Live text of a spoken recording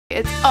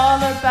it's all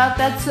about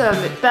that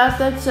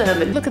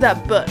cermit, Look at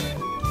that butt.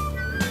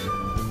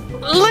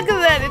 Look at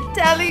that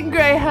Italian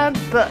greyhound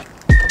butt.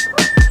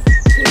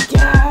 Good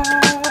girl.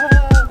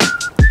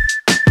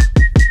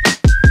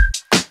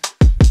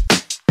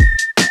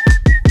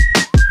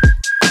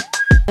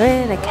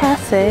 We're in a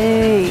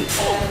cafe.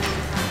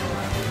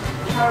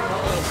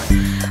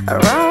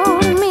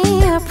 Wrote me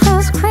a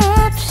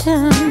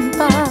prescription,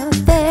 but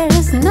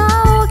there's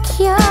no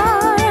cure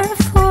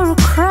for a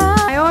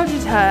crime. I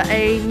ordered her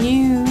a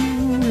new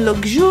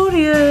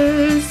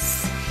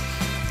luxurious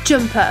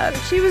jumper.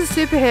 If she was a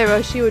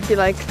superhero, she would be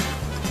like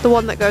the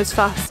one that goes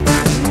fast.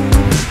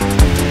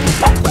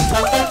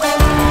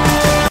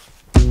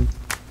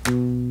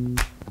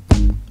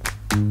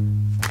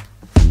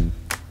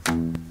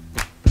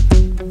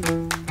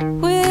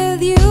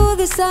 With you,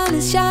 the sun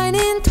is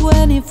shining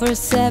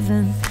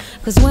 24/7.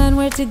 'Cause when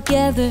we're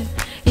together,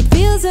 it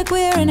feels like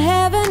we're in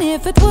heaven.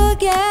 If it will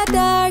get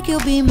dark, you'll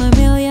be my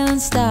million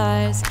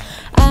stars.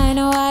 I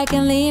know I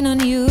can lean on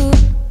you.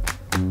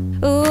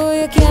 Ooh,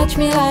 you catch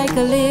me like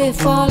a leaf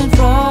falling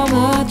from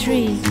a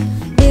tree.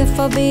 If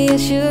I'll be a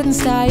shooting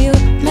star, you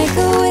make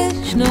a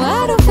wish. No,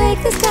 I don't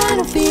fake this kind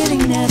of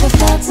feeling, never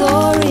felt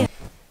so real.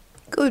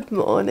 Good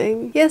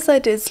morning. Yes, I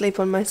did sleep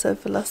on my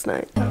sofa last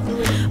night.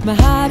 My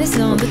heart is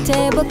on the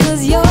table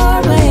 'cause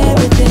you're my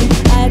everything.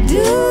 I do.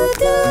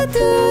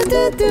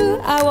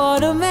 I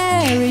wanna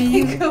marry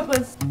you.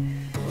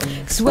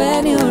 'Cause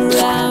when you're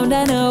around,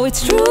 I know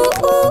it's true.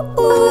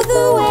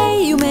 The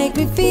way you make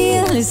me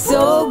feel is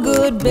so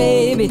good,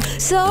 baby.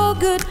 So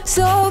good,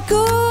 so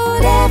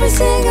good. Every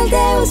single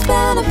day we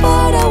spend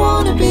apart, I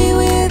wanna be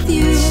with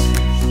you.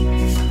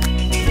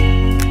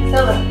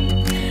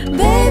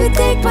 Baby,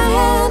 take my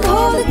hand,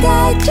 hold it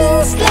tight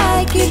just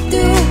like you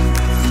do.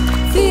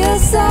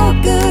 Feels so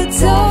good,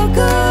 so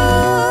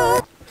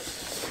good.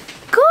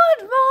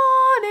 Good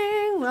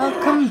morning.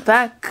 Welcome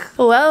back.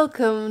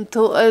 Welcome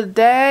to a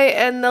day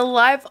in the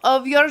life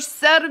of your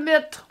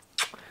cermit.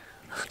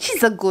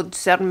 She's a good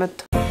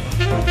cermit.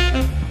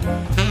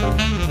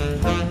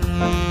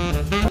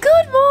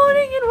 Good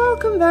morning and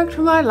welcome back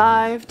to my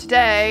life.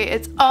 Today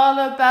it's all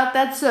about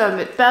that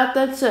cermit.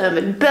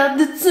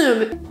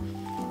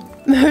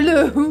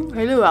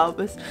 Hello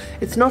Albus.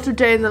 It's not a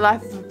day in the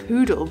life of a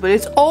poodle, but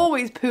it's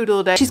always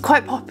poodle day. She's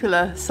quite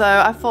popular, so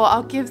I thought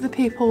I'll give the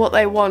people what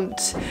they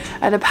want,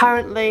 and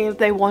apparently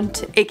they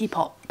want Iggy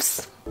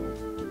Pops.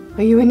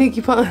 Are you an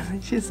Iggy Pop?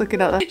 She's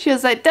looking at that. She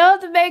was like,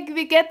 don't make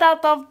me get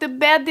out of the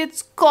bed,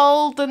 it's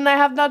cold and I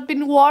have not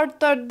been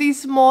watered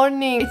this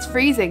morning. It's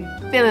freezing,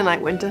 feeling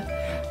like winter.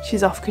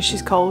 She's off because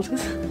she's cold.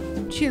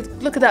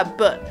 Look at that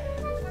butt.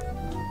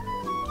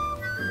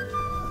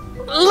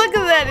 Look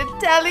at that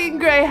Italian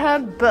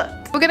greyhound butt.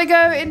 We're gonna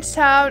go into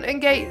town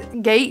and gate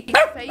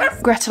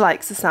face. Greta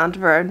likes the sound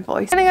of her own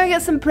voice. I'm gonna go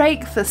get some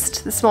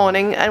breakfast this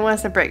morning, and when I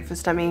say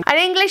breakfast, I mean an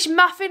English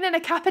muffin and a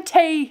cup of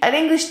tea. An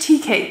English tea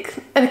cake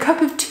and a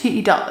cup of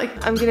tea, darling.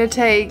 I'm gonna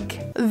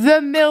take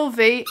the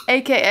Milvy,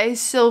 aka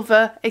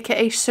Silver,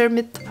 aka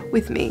Cermit,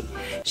 with me.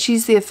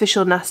 She's the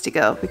official nasty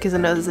girl because I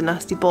know there's a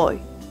nasty boy.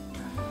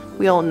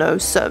 We all know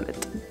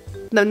Cermit.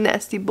 No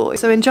nasty boy.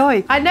 So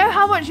enjoy. I know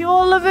how much you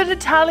all love an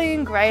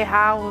Italian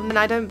greyhound, and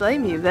I don't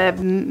blame you. They're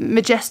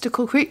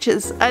majestical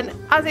creatures. And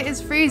as it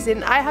is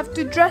freezing, I have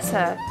to dress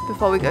her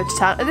before we go to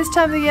town. At this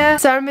time of the year,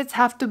 cermits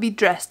have to be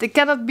dressed. They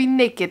cannot be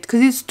naked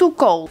because it's too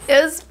cold.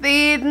 It's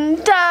feeding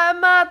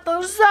time at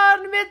the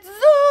cermit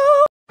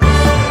zoo.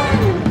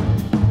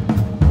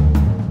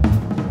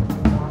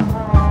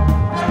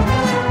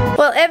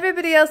 Well,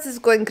 everybody else is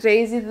going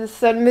crazy. The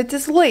cermit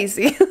is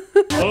lazy.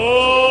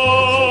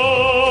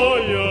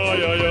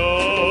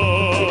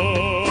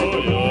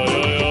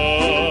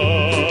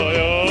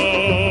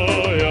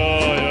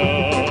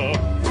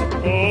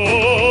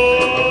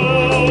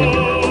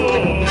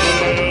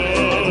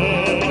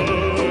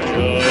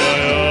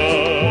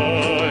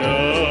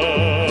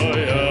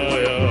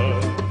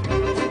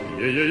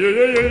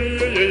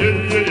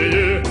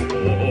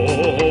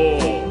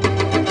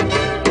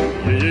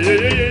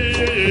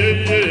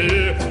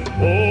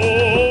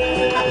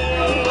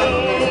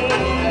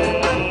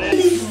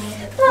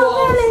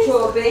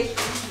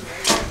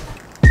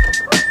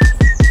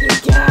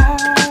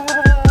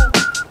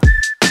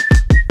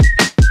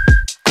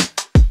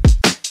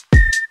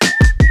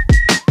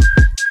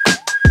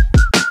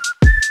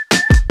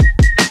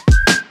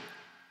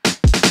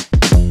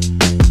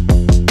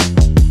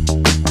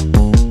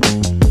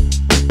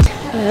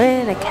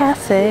 We're in a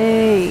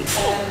cafe.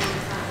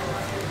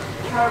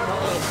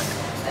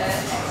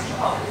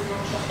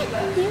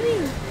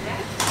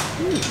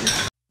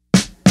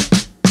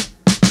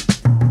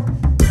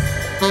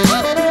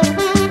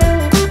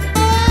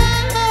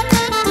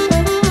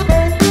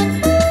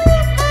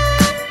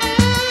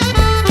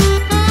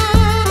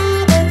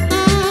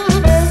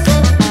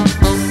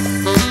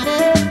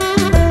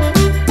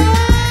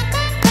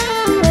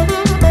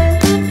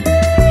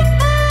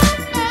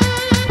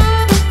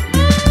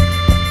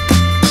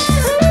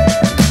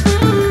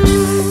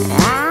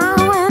 I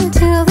went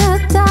to the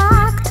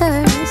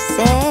doctor,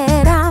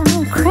 said I'm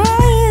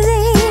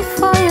crazy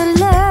for your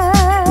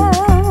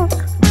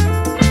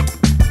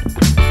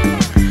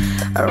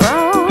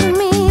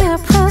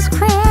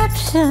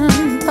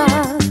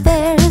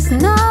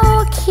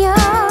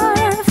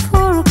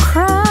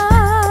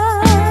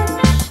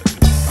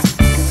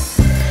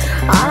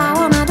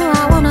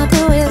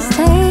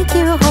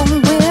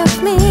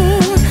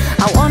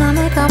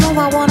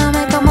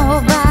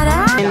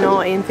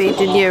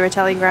your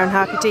Italian Greyhound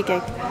Hakati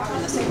cake.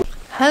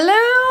 Hello,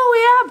 we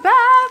are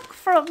back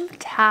from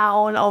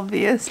town,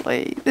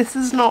 obviously. This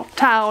is not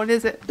town,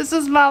 is it? This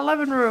is my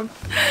living room.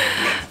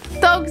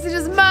 Dogs are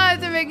just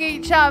murdering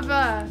each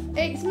other.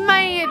 It's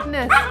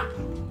madness.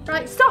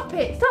 Right, stop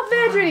it. Stop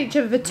murdering each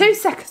other for 2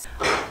 seconds.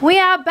 We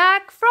are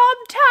back from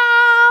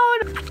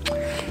town.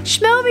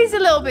 Schmelby's a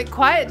little bit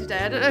quiet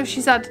today. I don't know if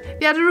she's had...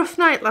 Have you had a rough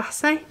night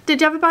last night?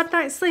 Did you have a bad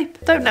night's sleep?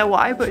 Don't know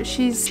why, but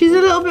she's a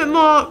little bit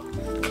more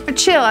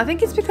chill. I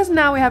think it's because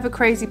now we have a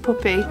crazy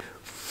puppy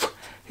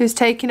who's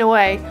taking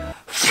away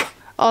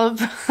all of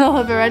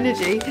her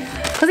energy.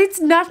 Because it's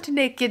not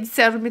naked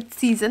cermit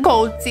season,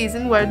 cold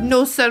season, where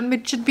no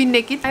cermit should be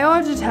naked. I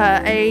ordered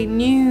her a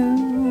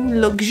new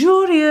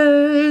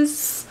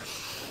luxurious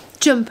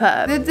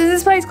jumper. There's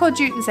this place called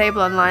Jute and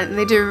Sable online, and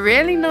they do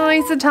really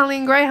nice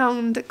Italian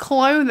Greyhound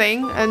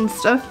clothing and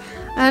stuff.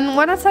 And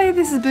when I tell you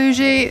this is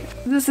bougie,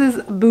 this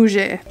is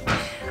bougie.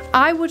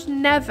 I would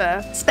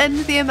never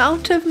spend the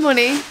amount of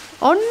money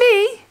on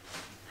me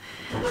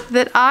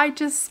that I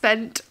just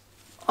spent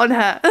on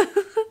her.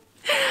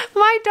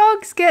 My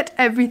dogs get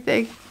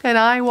everything and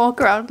I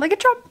walk around like a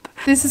trump.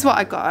 This is what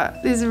I got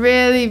her. This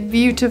really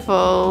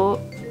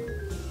beautiful.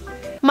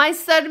 My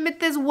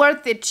cermit is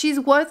worth it. She's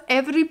worth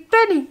every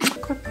penny.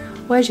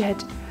 Where's your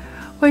head?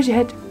 Where's your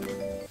head?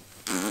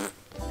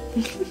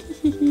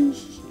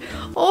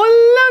 Oh,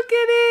 look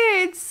at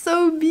it. It's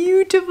so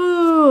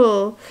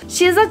beautiful.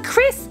 She's a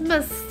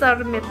Christmas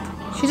cermit.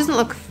 She doesn't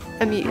look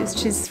amused.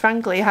 She's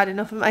frankly had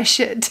enough of my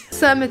shit.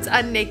 Cermits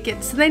are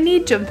naked, so they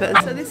need jumpers.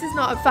 So this is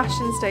not a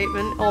fashion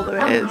statement, although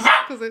it is,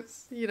 because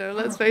it's, you know,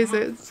 let's face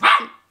it, it's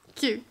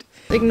cute.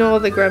 Ignore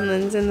the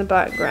gremlins in the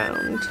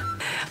background.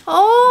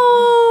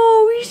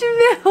 Oh,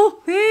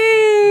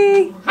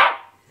 Schmelby!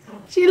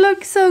 She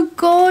looks so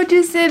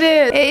gorgeous in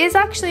it. It is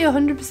actually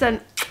 100%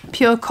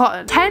 pure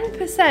cotton.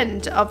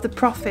 10% of the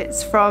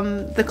profits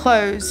from the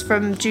clothes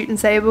from Jute and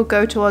Sable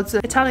go towards the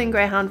Italian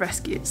Greyhound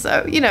rescue.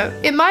 So, you know,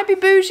 it might be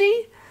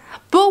bougie,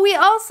 but we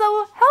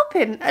also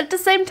helping at the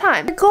same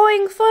time. We're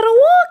going for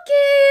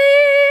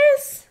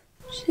walkies.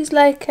 She's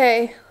like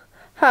a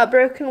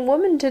heartbroken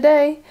woman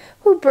today.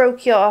 Who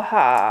broke your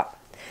heart?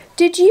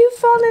 Did you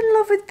fall in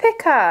love with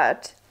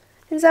Picard?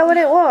 Is that what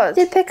it was?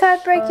 Did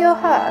Picard break your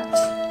heart?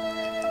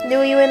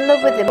 Were you in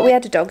love with him? We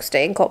had a dog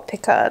staying called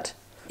Picard.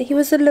 He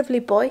was a lovely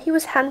boy. He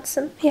was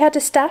handsome. He had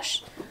a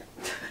stash.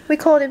 We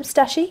called him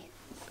Stashy.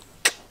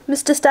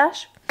 Mr.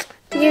 Stash.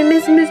 Do you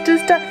miss Mr.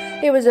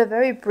 Stash? It was a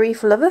very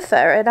brief love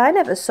affair and I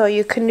never saw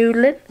you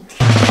canoodling.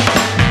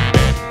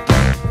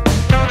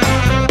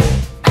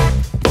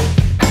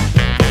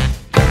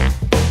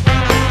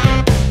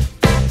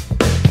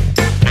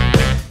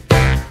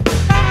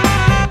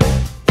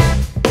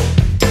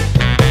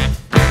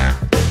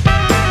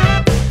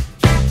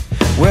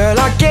 Well,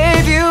 I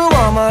gave you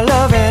all my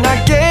love and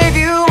I gave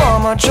you all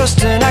my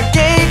trust and I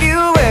gave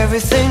you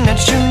everything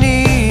that you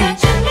need.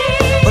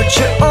 But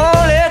you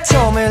only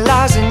told me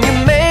lies and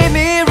you made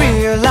me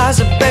realize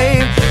that,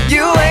 babe,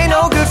 you ain't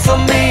no good for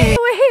me.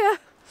 We're here.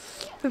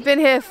 We've been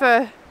here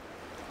for...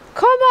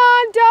 Come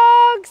on,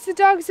 dogs! The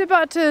dogs are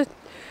about to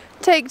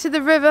take to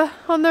the river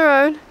on their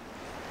own.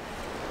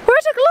 We're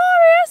at a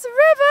glorious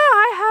river!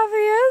 I have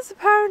ears,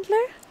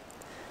 apparently.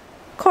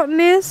 Cotton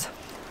ears.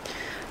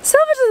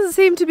 Silver doesn't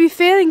seem to be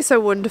feeling so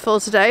wonderful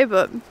today,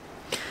 but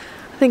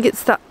I think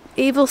it's that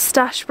evil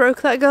stash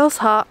broke that girl's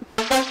heart.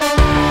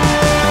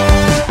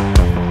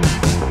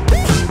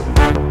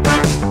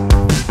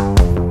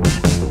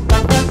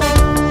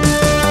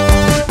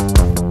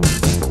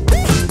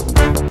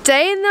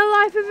 Day in the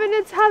life of an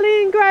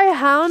Italian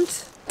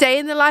Greyhound. Day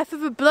in the life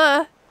of a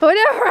blur.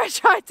 Whenever I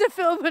try to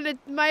film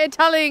my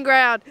Italian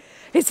Greyhound,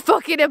 it's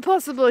fucking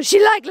impossible. She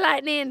like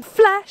lightning and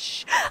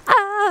flash.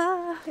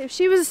 Ah. If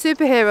she was a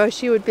superhero,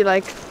 she would be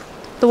like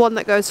the one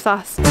that goes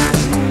fast.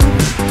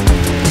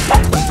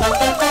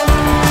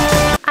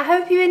 I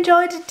hope you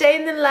enjoyed a day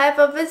in the life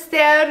of a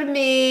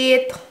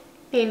cermit.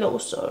 Hello,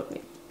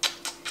 cermit.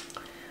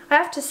 I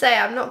have to say,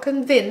 I'm not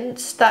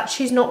convinced that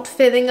she's not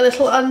feeling a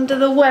little under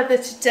the weather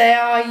today,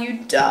 are you,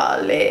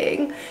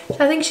 darling?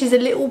 I think she's a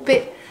little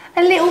bit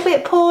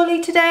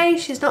poorly today.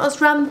 She's not as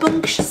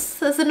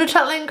rambunctious as an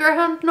Italian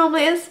Greyhound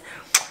normally is.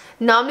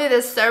 Normally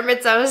the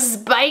cermits are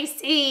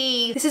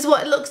spicy. This is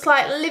what it looks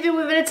like living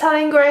with an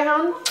Italian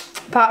Greyhound.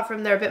 Apart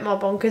from they're a bit more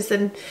bonkers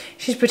than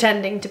she's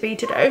pretending to be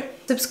today.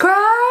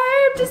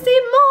 Subscribe to see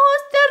more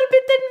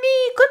cermit than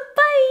me. Goodbye.